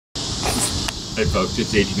Hey folks,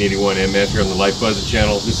 it's 1881 MF here on the Life Buzzing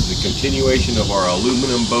channel. This is a continuation of our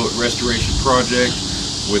aluminum boat restoration project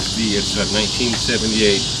with it's a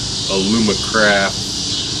 1978 Alumacraft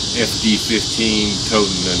FD-15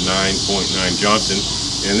 toting a 9.9 Johnson.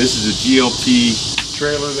 And this is a GLT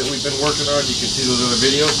trailer that we've been working on. You can see those other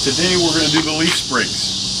videos. Today we're going to do the leaf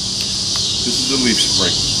springs. This is the leaf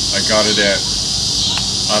spring. I got it at,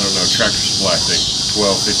 I don't know, Tractor Supply, I think,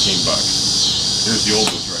 12, 15 bucks. There's the old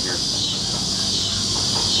ones right here.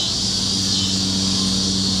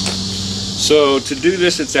 So to do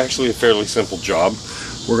this, it's actually a fairly simple job.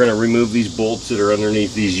 We're going to remove these bolts that are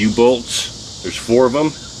underneath these U-bolts. There's 4 of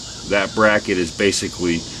them. That bracket is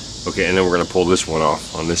basically, okay, and then we're going to pull this one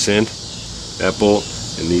off on this end. That bolt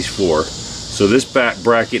and these 4. So this back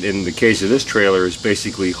bracket in the case of this trailer is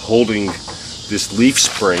basically holding this leaf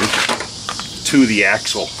spring to the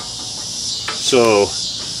axle. So,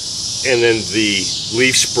 and then the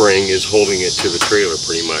leaf spring is holding it to the trailer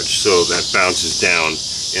pretty much. So that bounces down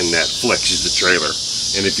and that flexes the trailer.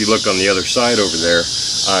 And if you look on the other side over there,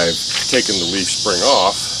 I've taken the leaf spring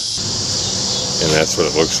off, and that's what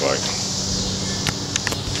it looks like.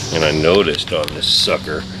 And I noticed on this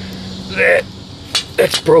sucker that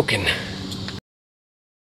that's broken.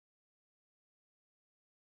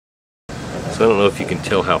 So I don't know if you can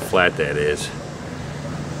tell how flat that is.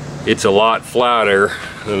 It's a lot flatter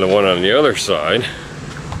than the one on the other side.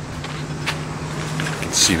 You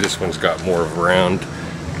can see this one's got more of a round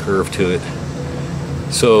curve to it.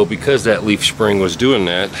 So because that leaf spring was doing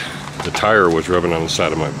that, the tire was rubbing on the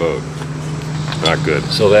side of my boat. Not good.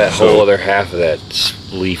 So that whole other half of that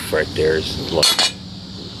leaf right there is like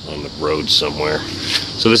on the road somewhere.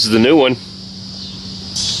 So this is the new one.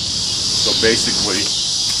 So basically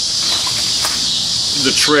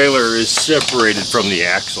the trailer is separated from the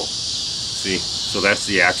axle. See? So that's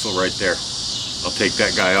the axle right there. I'll take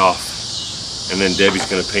that guy off. And then Debbie's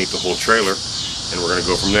going to paint the whole trailer. And we're going to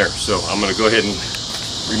go from there. So I'm going to go ahead and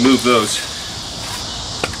remove those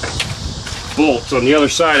bolts. On the other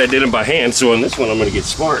side I did them by hand, so on this one I'm going to get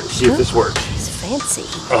smart and see if this works. It's fancy.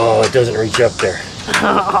 Oh, it doesn't reach up there.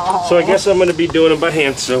 Oh. So I guess I'm going to be doing them by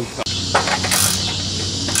hand. So I'm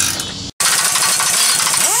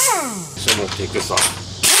going to take this off.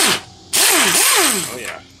 Oh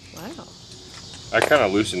yeah. Wow. I kind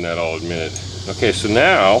of loosened that, I'll admit it. Okay, so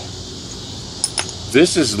now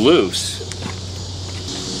this is loose.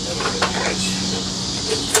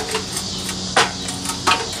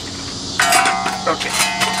 Okay,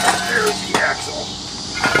 there's the axle.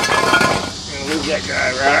 I'm gonna move that guy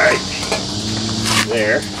right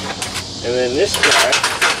there. And then this guy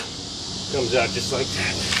comes out just like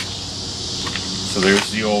that. So there's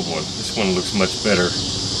the old one. This one looks much better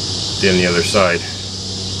than the other side.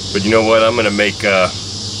 But you know what? I'm gonna make some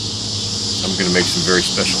very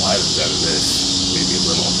special items out of this. Maybe a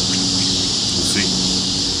little. We'll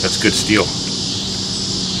see. That's good steel.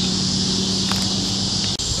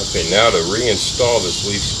 Okay, now to reinstall this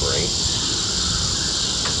leaf spring,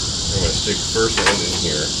 I'm going to stick the first end in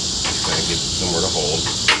here, just kind of get it somewhere to hold,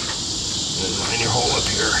 and then line your hole up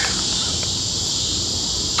here.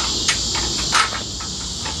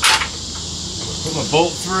 I'm going to put my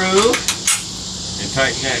bolt through and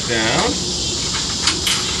tighten that down.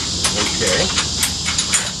 Okay.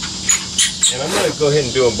 And I'm going to go ahead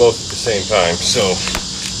and do them both at the same time, so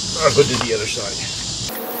I'll go to the other side.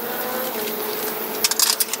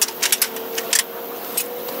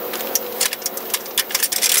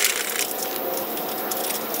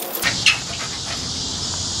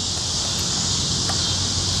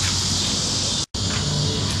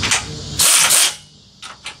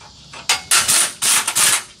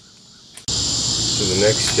 So the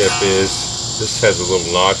next step is, this has a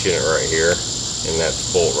little notch in it right here, and that's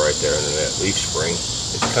the bolt right there, and then that leaf spring.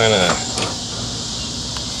 It kind of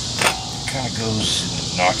goes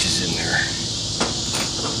and notches in there.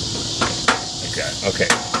 Like that. Okay.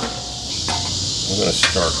 I'm going to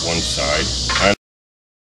start one side.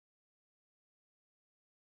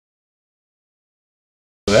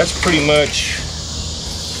 So that's pretty much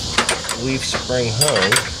leaf spring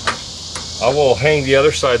hung. I will hang the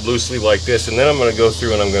other side loosely like this, and then I'm going to go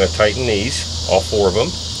through and I'm going to tighten these, all 4 of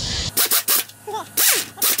them.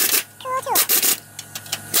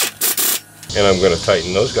 And I'm going to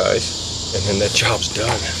tighten those guys, and then that job's done.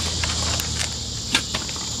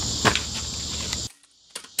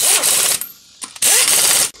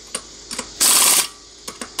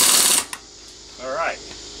 All right.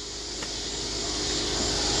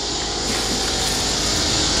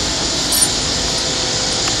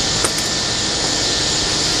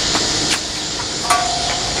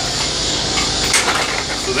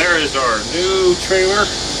 So there is our new trailer.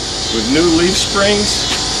 with new leaf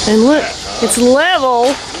springs. And look, it's level.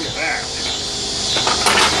 Look at that.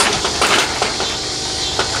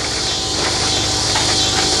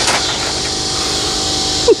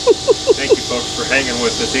 Thank you folks for hanging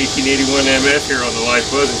with us. 1881 MF here on the Live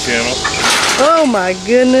Buzzing channel. Oh my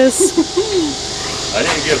goodness. I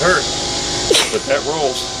didn't get hurt, but that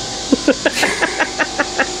rolls.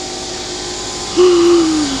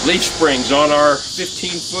 Leaf springs on our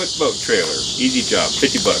 15-foot boat trailer. Easy job,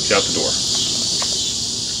 50 bucks out the door.